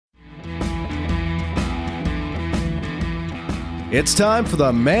It's time for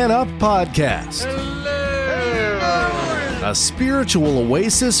the Man Up Podcast. A spiritual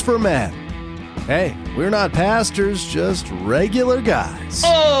oasis for men. Hey, we're not pastors, just regular guys.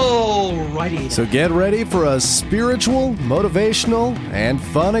 Alrighty. So get ready for a spiritual, motivational, and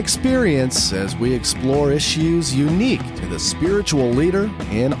fun experience as we explore issues unique to the spiritual leader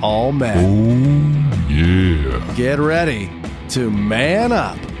in all men. Oh, yeah. Get ready to man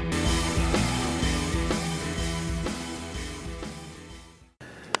up.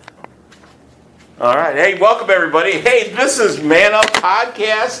 All right. Hey, welcome everybody. Hey, this is Man Up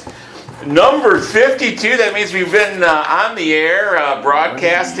Podcast number 52. That means we've been on the air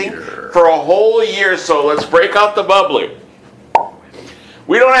broadcasting for a whole year. So let's break out the bubbly.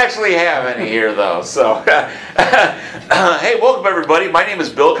 We don't actually have any here though. So, hey, welcome everybody. My name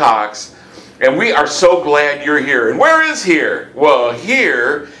is Bill Cox, and we are so glad you're here. And where is here? Well,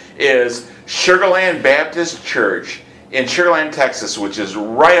 here is Sugar Land Baptist Church in Sugar Land, Texas, which is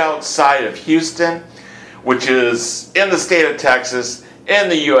right outside of Houston, which is in the state of Texas, in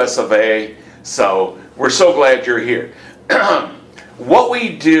the US of A. So we're so glad you're here. What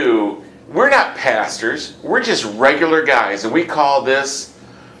we do, we're not pastors, we're just regular guys, and we call this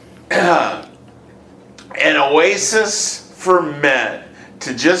an oasis for men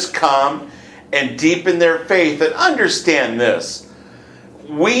to just come and deepen their faith and understand this.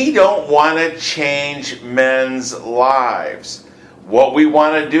 We don't want to change men's lives. What we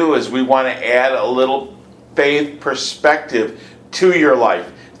want to do is we want to add a little faith perspective to your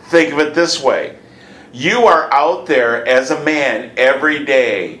life. Think of it this way. You are out there as a man every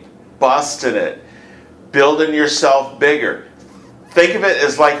day, busting it, building yourself bigger. Think of it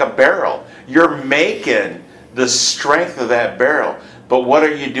as like a barrel. You're making the strength of that barrel. But what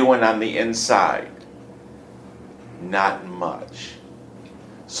are you doing on the inside? Not much.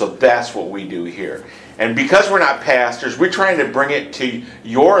 So that's what we do here. And because we're not pastors, we're trying to bring it to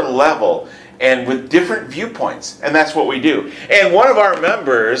your level and with different viewpoints. And that's what we do. And one of our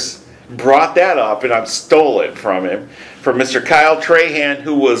members brought that up, and I stole it from him, from Mr. Kyle Trahan,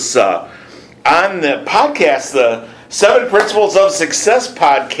 who was on the podcast, the 7 Principles of Success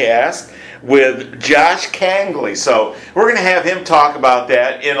podcast with Josh Kangley. So we're going to have him talk about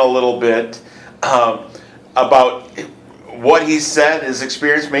that in a little bit, about what he said, his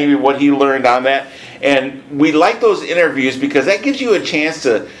experience, maybe what he learned on that. And we like those interviews because that gives you a chance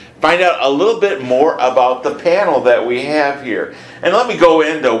to find out a little bit more about the panel that we have here. And let me go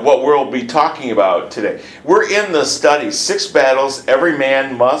into what we'll be talking about today. We're in the study, 6 Battles Every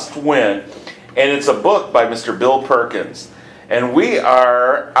Man Must Win. And it's a book by Mr. Bill Perkins. And we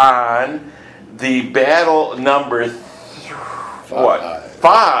are on the battle number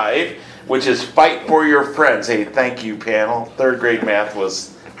 5, which is Fight for Your Friends. Hey, thank you, panel. 3rd grade math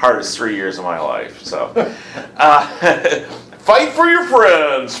was hardest 3 years of my life. So, fight for your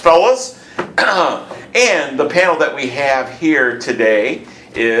friends, fellas. And the panel that we have here today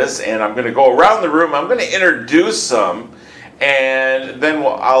is, and I'm going to go around the room, I'm going to introduce them, and then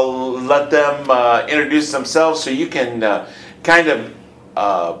I'll let them introduce themselves so you can kind of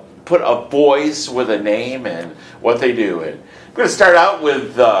put a voice with a name and what they do. And I'm going to start out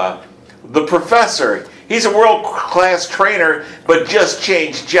with the professor. He's a world-class trainer, but just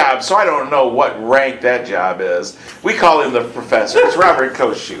changed jobs, so I don't know what rank that job is. We call him the professor. It's Robert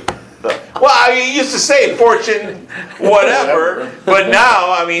Koshu. I used to say Fortune whatever, but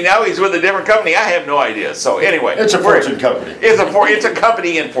now he's with a different company. I have no idea. So anyway. It's a Fortune company. It's a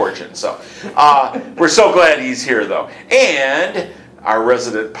company in Fortune. So we're so glad he's here, though. And our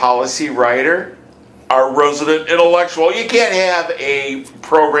resident policy writer, our resident intellectual. You can't have a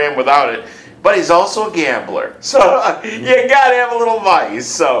program without it. But he's also a gambler. So you got to have a little vice.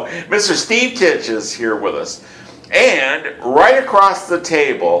 So Mr. Steve Titch is here with us. And right across the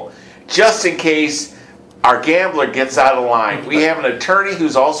table, just in case our gambler gets out of line, we have an attorney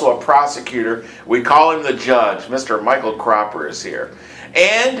who's also a prosecutor. We call him the judge. Mr. Michael Cropper is here.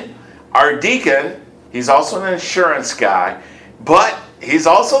 And our deacon, he's also an insurance guy. But he's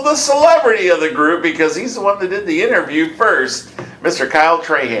also the celebrity of the group because he's the one that did the interview first, Mr. Kyle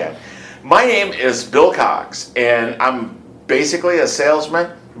Trahan. My name is Bill Cox, and I'm basically a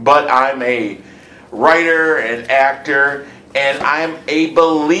salesman, but I'm a writer and actor, and I'm a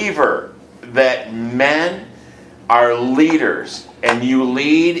believer that men are leaders, and you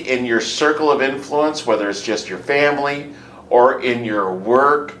lead in your circle of influence, whether it's just your family or in your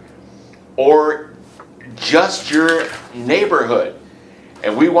work or just your neighborhood.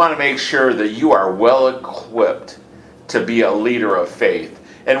 And we want to make sure that you are well equipped to be a leader of faith.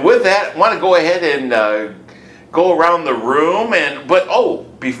 And with that, I want to go ahead and go around the room. But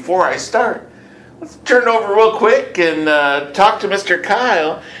before I start, let's turn over real quick and talk to Mr.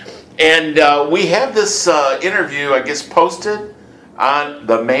 Kyle. And we have this interview, I guess, posted on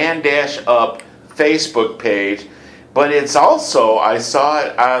the Man Dash Up Facebook page. But it's also, I saw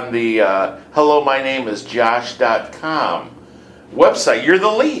it on the Hello, My Name is Josh.com website. You're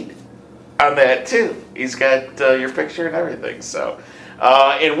the lead on that, too. He's got your picture and everything. So,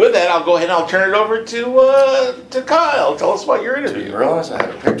 and with that, I'll go ahead and I'll turn it over to Kyle. Tell us about your interview. Didn't realize I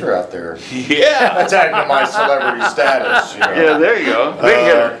had a picture out there. Yeah. That's adding to my celebrity status. Yeah, there you go. Big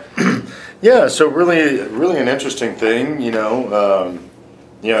hitter. Yeah, so really an interesting thing.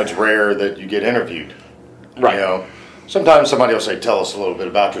 It's rare that you get interviewed. Right. Sometimes somebody will say, "Tell us a little bit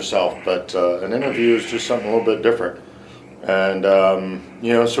about yourself," but an interview is just something a little bit different. And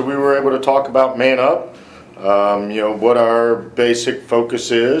so we were able to talk about Man Up. What our basic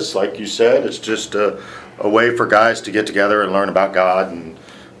focus is. Like you said, it's just a way for guys to get together and learn about God and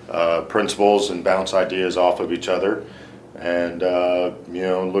principles and bounce ideas off of each other. And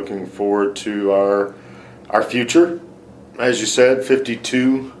looking forward to our future. As you said,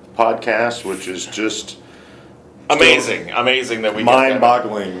 52 podcasts, which is just amazing that we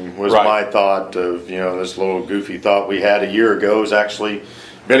mind-boggling was right. My thought of this little goofy thought we had a year ago has actually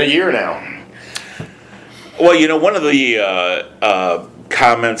been a year now. Well, one of the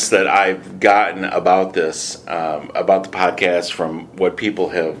comments that I've gotten about this, about the podcast from what people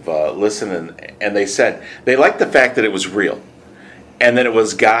have listened, and they said they liked the fact that it was real, and that it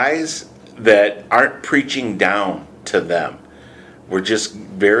was guys that aren't preaching down to them. We're just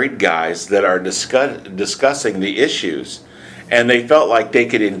varied guys that are discussing the issues, and they felt like they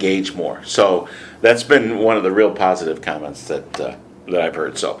could engage more. So that's been one of the real positive comments that I've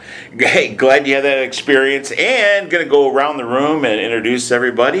heard. So, hey, glad you had that experience, and going to go around the room and introduce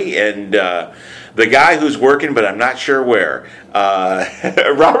everybody. And the guy who's working, but I'm not sure where,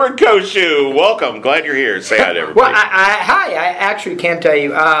 Robert Koshu, welcome. Glad you're here. Say hi to everybody. Well, hi. I actually can tell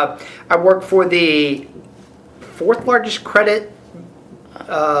you. I work for the fourth largest credit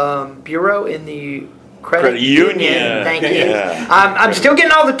bureau in the credit union. Thank you. Yeah. I'm still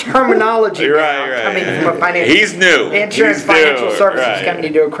getting all the terminology right. coming from a financial. He's new. Insurance financial services company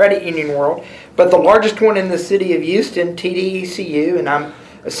to a credit union world, but the largest one in the city of Houston, TDECU, and I'm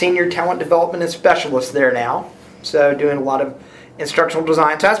a senior talent development and specialist there now. So doing a lot of instructional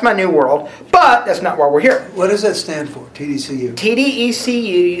design. So that's my new world, but that's not why we're here. What does that stand for, TDCU?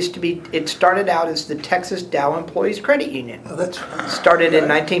 TDECU it started out as the Texas Dow Employees Credit Union. Oh, that's right. Started in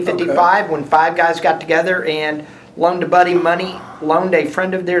 1955 when five guys got together and loaned a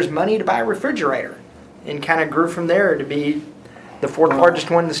friend of theirs money to buy a refrigerator, and kind of grew from there to be the fourth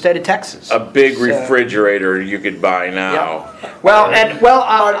largest one in the state of Texas. A big refrigerator you could buy now. Yeah.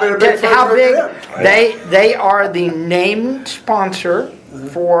 How big? They are the named sponsor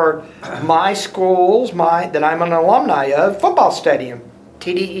for my schools, that I'm an alumni of, football stadium,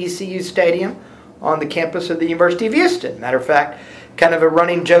 TDECU Stadium, on the campus of the University of Houston. Matter of fact, kind of a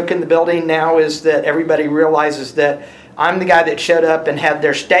running joke in the building now is that everybody realizes that I'm the guy that showed up and had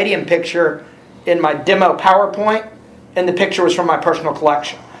their stadium picture in my demo PowerPoint, and the picture was from my personal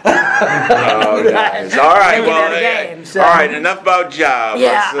collection. Oh, nice. All right, all right, enough about jobs.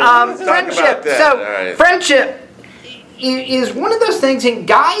 Yeah, let's friendship. talk about that. So, friendship is one of those things, and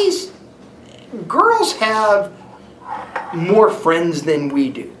girls have more friends than we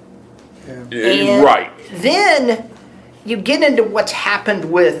do. And right. Then you get into what's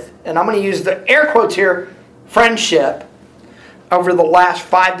happened with, and I'm going to use the air quotes here, friendship over the last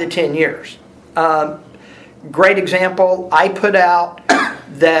 5 to 10 years. Great example, I put out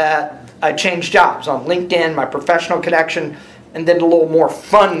that I changed jobs on LinkedIn, my professional connection, and then a little more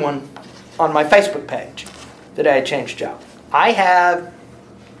fun one on my Facebook page that I changed jobs. I have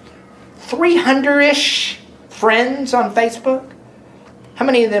 300-ish friends on Facebook. How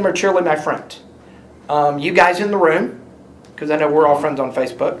many of them are truly my friends? You guys in the room, because I know we're all friends on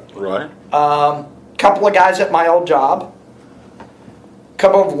Facebook. Right. Couple of guys at my old job.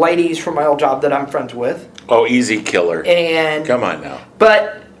 Couple of ladies from my old job that I'm friends with. Oh, easy killer. And come on now.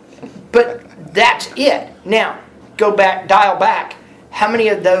 But that's it. Now, dial back. How many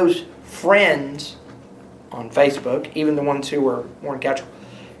of those friends on Facebook, even the ones who are more casual,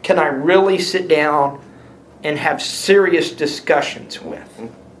 can I really sit down and have serious discussions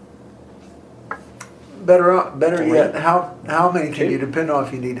with? Better yet, how many can you depend on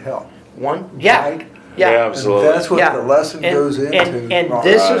if you need help? One? Yeah. Right? Yeah. Absolutely. And that's what the lesson goes into. And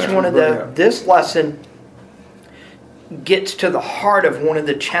this is one of this lesson gets to the heart of one of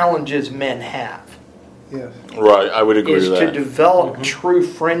the challenges men have. Yes. Right, I would agree is with that. To develop true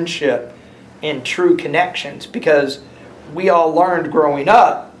friendship and true connections, because we all learned growing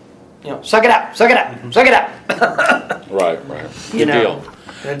up suck it up, suck it up, suck it up. Right. You know,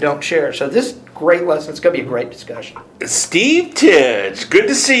 and don't share. So this great lesson. It's going to be a great discussion. Steve Titch, good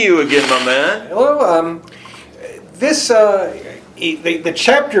to see you again, my man. Hello. The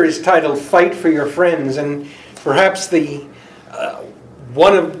chapter is titled "Fight for Your Friends," and perhaps the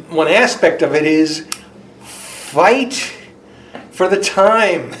one aspect of it is fight for the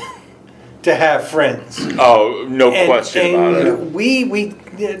time to have friends. Oh, no question about it. We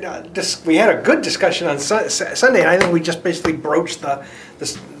had a good discussion on Sunday, and I think we just basically broached the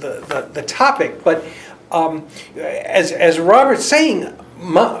topic. But as Robert's saying,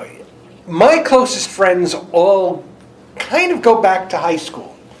 my closest friends all kind of go back to high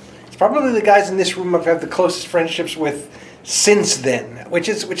school. It's probably the guys in this room I've had the closest friendships with since then, which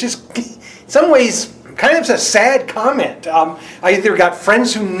is in some ways kind of a sad comment. I either got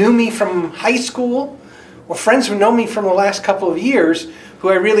friends who knew me from high school or friends who know me from the last couple of years who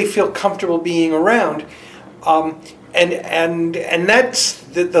I really feel comfortable being around. And that's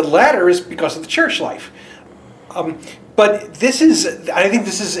the latter is because of the church life. But I think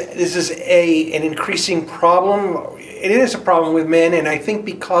this is an increasing problem. It is a problem with men, and I think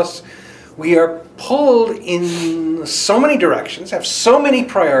because we are pulled in so many directions, have so many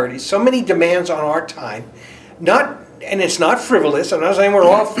priorities, so many demands on our time. And it's not frivolous. I'm not saying we're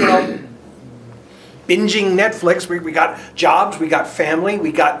all binging Netflix. We got jobs, we got family,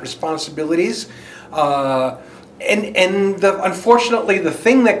 we got responsibilities, unfortunately, the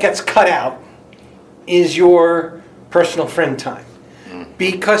thing that gets cut out is your personal friend time,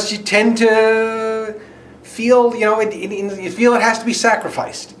 because you tend to feel you feel it has to be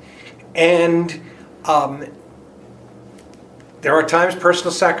sacrificed, and there are times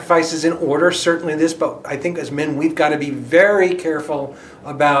personal sacrifice is in order, certainly this, but I think as men we've got to be very careful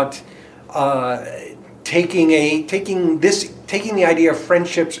about taking the idea of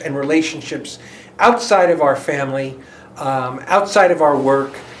friendships and relationships outside of our family, outside of our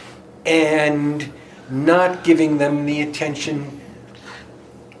work, and not giving them the attention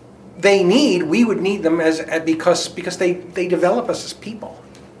they need. We would need them because they develop us as people.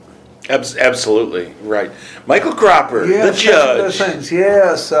 Absolutely right, Michael Cropper, the judge. Those things.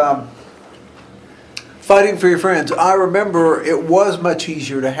 Yes. Fighting for your friends. I remember it was much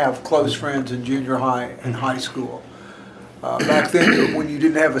easier to have close friends in junior high and high school. Back then, when you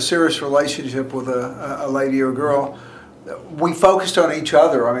didn't have a serious relationship with a lady or girl, we focused on each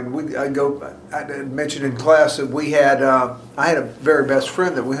other. I mean, I mentioned in class that I had a very best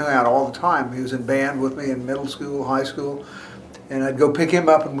friend that we hung out all the time. He was in band with me in middle school, high school, and I'd go pick him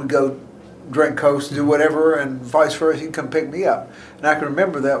up and we'd go drink Coast, do whatever, and vice versa. He'd come pick me up. And I can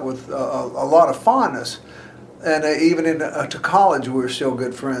remember that with a lot of fondness. And even to college, we were still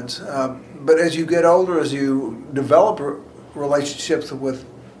good friends. But as you get older, as you develop relationships with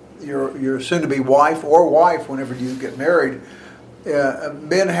your soon-to-be wife whenever you get married,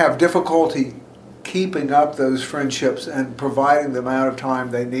 men have difficulty keeping up those friendships and providing the amount of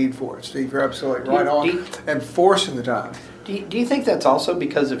time they need for it. Steve, you're absolutely right on. And forcing the time. Do you think that's also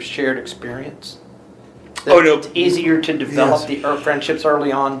because of shared experience? No. It's easier to develop the friendships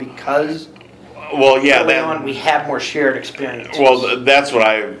early on because early on we have more shared experience. Well, that's what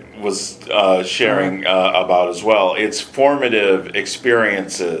I was sharing about as well. It's formative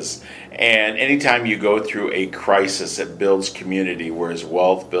experiences, and anytime you go through a crisis, it builds community, whereas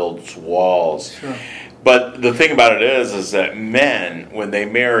wealth builds walls. Sure. But the thing about it is that men, when they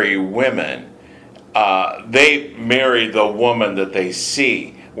marry women, they marry the woman that they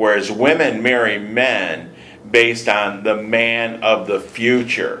see, whereas women marry men based on the man of the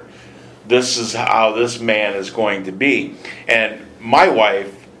future. This is how this man is going to be. And my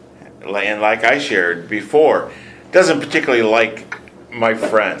wife, and like I shared before, doesn't particularly like my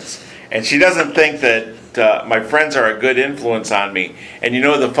friends. And she doesn't think that my friends are a good influence on me. And you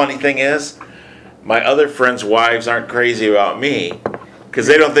know the funny thing is, my other friends' wives aren't crazy about me because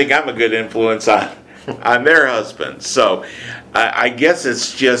they don't think I'm a good influence on their husbands. So I guess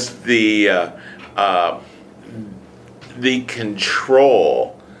it's just the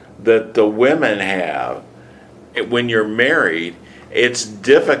control that the women have when you're married. It's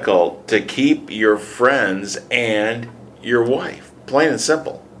difficult to keep your friends and your wife, plain and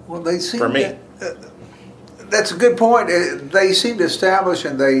simple. Well, they seem for me. That's a good point. They seem to establish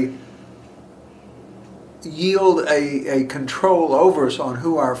and they yield a control over us on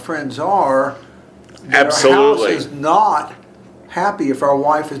who our friends are. Absolutely. Our house is not happy if our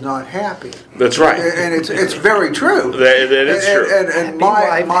wife is not happy. That's right. And it's very true. That is true. And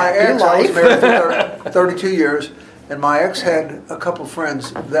my ex, I was married for 32 years, and my ex had a couple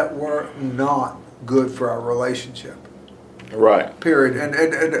friends that were not good for our relationship. Right. Period. And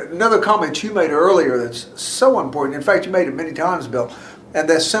another comment you made earlier that's so important. In fact, you made it many times, Bill. And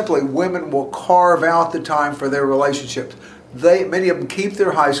that's simply women will carve out the time for their relationships. Many of them keep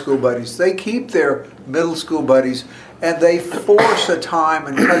their high school buddies. They keep their middle school buddies, and they force a time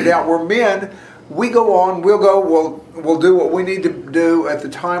and cut it out. Where men, we go on, we'll do what we need to do at the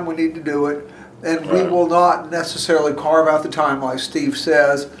time we need to do it, and we will not necessarily carve out the time, like Steve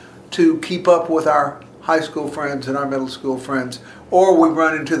says, to keep up with our high school friends and our middle school friends. Or we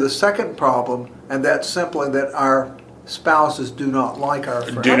run into the second problem, and that's simply that our spouses do not like our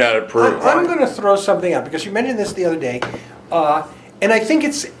friends. Do not approve. I'm going to throw something out because you mentioned this the other day, and I think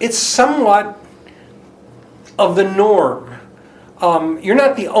it's somewhat of the norm. You're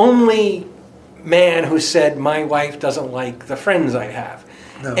not the only man who said my wife doesn't like the friends I have.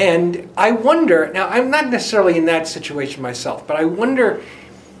 No. And I wonder, now I'm not necessarily in that situation myself, but I wonder,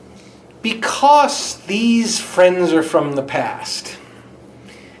 because these friends are from the past,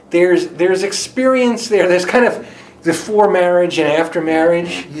 there's experience there, there's kind of before marriage and after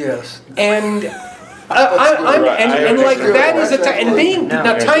marriage. Yes. And that is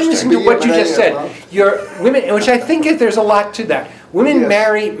tying this into what you just said. Your women, which I think there's a lot to that. Women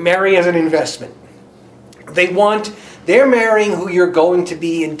marry as an investment. They're marrying who you're going to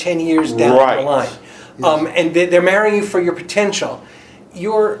be in 10 years down the line. And they're marrying you for your potential.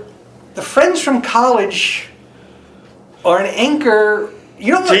 The friends from college are an anchor. He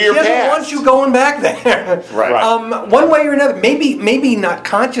doesn't want you going back there. Right. One way or another, maybe not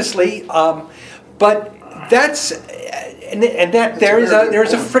consciously, but that's and that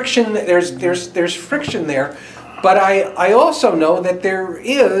there's a friction. There's friction there, but I also know that there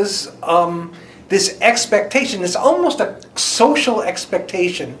is this expectation. It's almost a social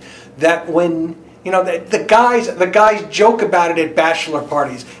expectation that when the guys joke about it at bachelor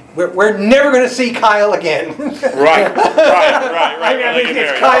parties. We're never going to see Kyle again. Right.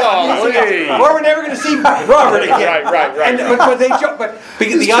 It's Kyle. Or we're never going to see Robert again. Right. But they joke. But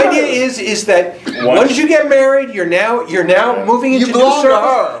the idea is that once you get married, you're now moving into the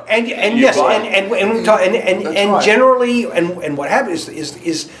circle. And generally, what happens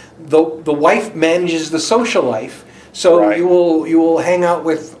is the wife manages the social life. So you will hang out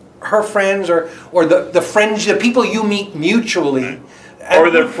with her friends or the friends, the people you meet mutually.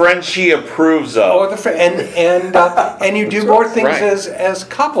 Or the friend she approves of. And you do more things as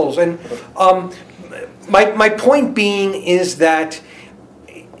couples. And my point being is that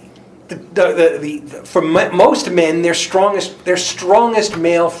for most men, their strongest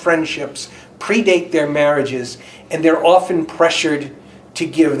male friendships predate their marriages, and they're often pressured to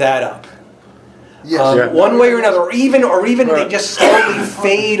give that up. Yes. One way or another, or even they just slowly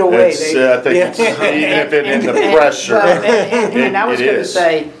fade away. I think it's, even if it in the pressure. And I was going to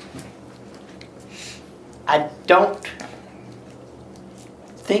say, I don't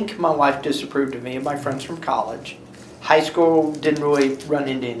think my wife disapproved of me and my friends from college. High school, didn't really run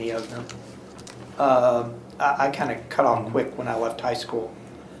into any of them. I kind of cut off quick when I left high school.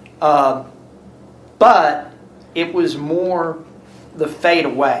 But it was more the fade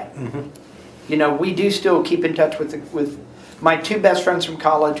away. Mm-hmm. We do still keep in touch with my two best friends from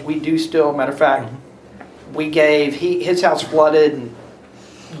college. We do still, matter of fact, we gave, his house flooded, and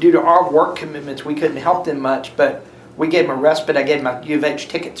due to our work commitments, we couldn't help them much, but we gave him a respite. I gave him a U of H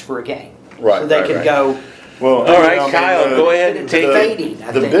tickets for a game. So they could go. Well, all right, Kyle, go ahead and take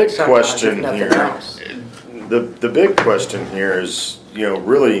the big question here. The big question here is,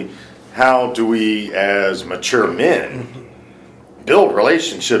 really, how do we, as mature men, build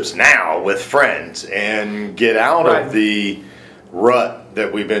relationships now with friends and get out of the rut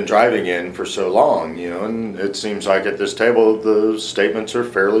that we've been driving in for so long, and it seems like at this table the statements are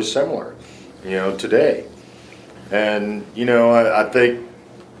fairly similar, today. And, I think,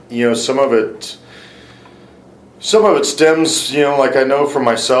 some of it stems, like I know for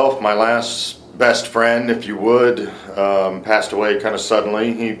myself, my last best friend, if you would, passed away kind of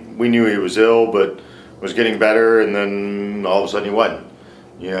suddenly. We knew he was ill, but was getting better, and then all of a sudden he wasn't,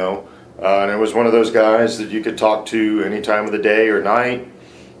 and it was one of those guys that you could talk to any time of the day or night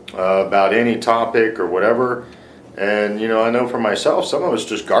about any topic or whatever. And I know for myself, some of it's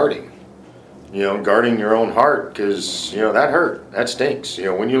just guarding your own heart, because that hurt, that stinks.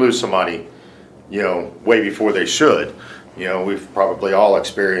 When you lose somebody way before they should, we've probably all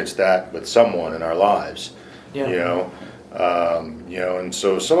experienced that with someone in our lives. And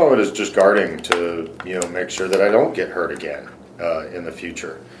so some of it is just guarding to, make sure that I don't get hurt again in the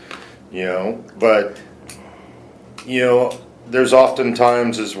future, but, there's often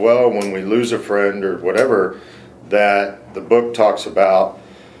times as well when we lose a friend or whatever that the book talks about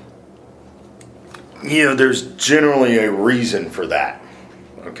there's generally a reason for that.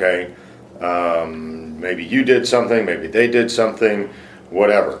 Okay, maybe you did something, maybe they did something,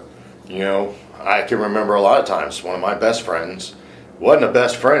 whatever. I can remember a lot of times one of my best friends wasn't a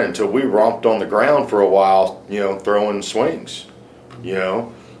best friend until we romped on the ground for a while, throwing swings,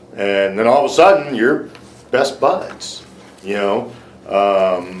 and then all of a sudden you're best buds,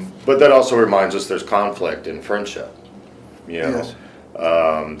 but that also reminds us there's conflict in friendship, Yes.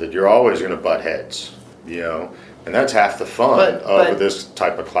 That you're always going to butt heads, and that's half the fun of this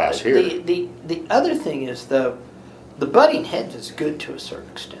type of class here. The other thing is, though, the butting heads is good to a certain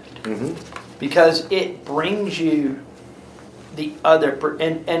extent. Mm-hmm. Because it brings you the other,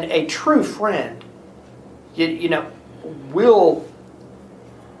 and a true friend, will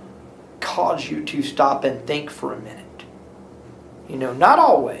cause you to stop and think for a minute. Not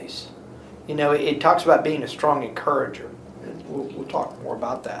always. It talks about being a strong encourager. And we'll talk more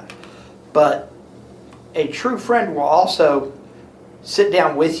about that. But a true friend will also sit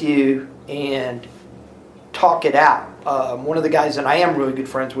down with you and talk it out. One of the guys that I am really good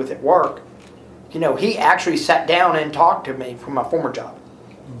friends with at work, he actually sat down and talked to me from my former job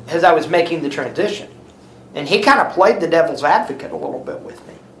as I was making the transition. And he kind of played the devil's advocate a little bit with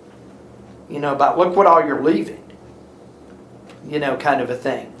me. About look what all you're leaving. Kind of a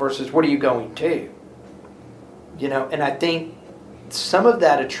thing. Versus what are you going to? And I think some of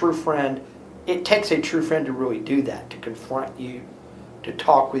that, a true friend, it takes a true friend to really do that, to confront you, to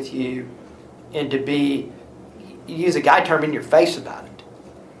talk with you, and to be, use a guy term, in your face about it.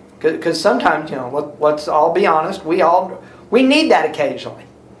 Because sometimes, let's all be honest, we need that occasionally.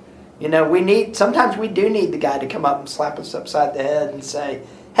 Sometimes we do need the guy to come up and slap us upside the head and say,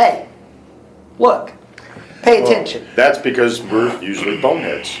 hey, look, pay attention. That's because we're usually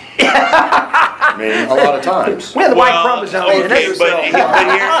boneheads. I mean, a lot of times. We have the white chromosome. Okay,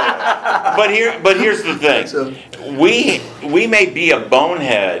 but here's the thing. We may be a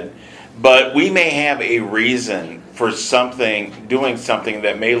bonehead, but we may have a reason for doing something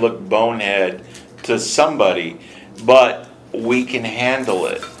that may look bonehead to somebody, but we can handle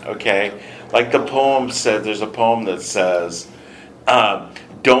it, okay? Like the poem said, there's a poem that says,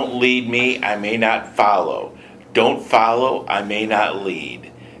 don't lead me, I may not follow. Don't follow, I may not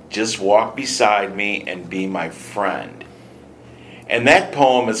lead. Just walk beside me and be my friend. And that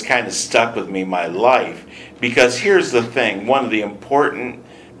poem has kind of stuck with me my life, because here's the thing, one of the important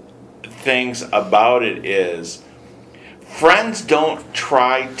things about it is friends don't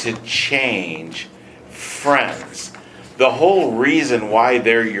try to change friends. The whole reason why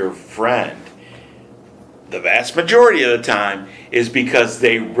they're your friend, the vast majority of the time, is because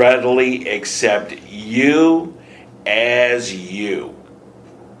they readily accept you as you.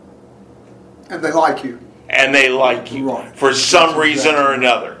 And they like you. And they like you Right. for some reason or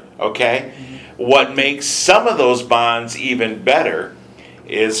another, okay? Mm-hmm. What makes some of those bonds even better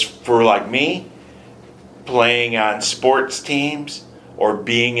is, for like me, playing on sports teams or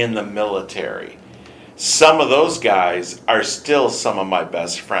being in the military. Some of those guys are still some of my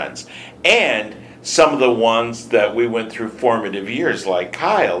best friends. And some of the ones that we went through formative years, like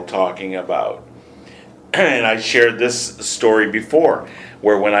Kyle talking about. And I shared this story before,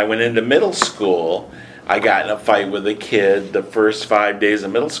 where when I went into middle school, I got in a fight with a kid the first 5 days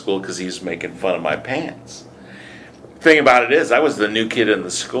of middle school because he was making fun of my pants. The thing about it is, I was the new kid in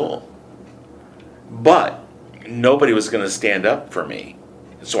the school. But nobody was going to stand up for me.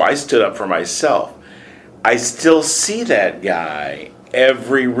 So I stood up for myself. I still see that guy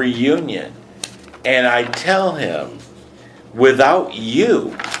every reunion. And I tell him, without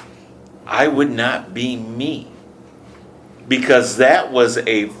you, I would not be me. Because that was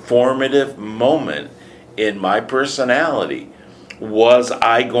a formative moment in my personality. Was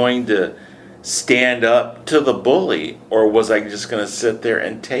I going to stand up to the bully, or was I just going to sit there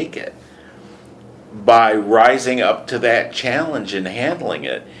and take it? By rising up to that challenge and handling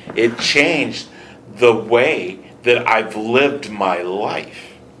it, it changed the way that I've lived my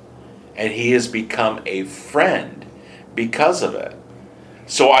life. And he has become a friend because of it.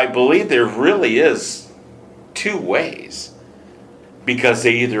 So I believe there really is two ways. Because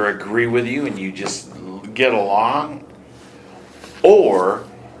they either agree with you and you just get along, or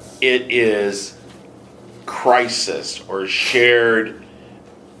it is crisis or shared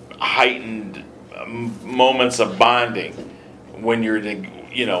heightened moments of bonding when you're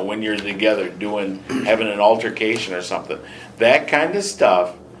together having an altercation or something. That kind of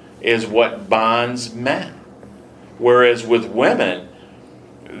stuff is what bonds men. Whereas with women,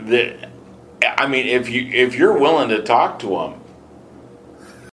 if you're willing to talk to them,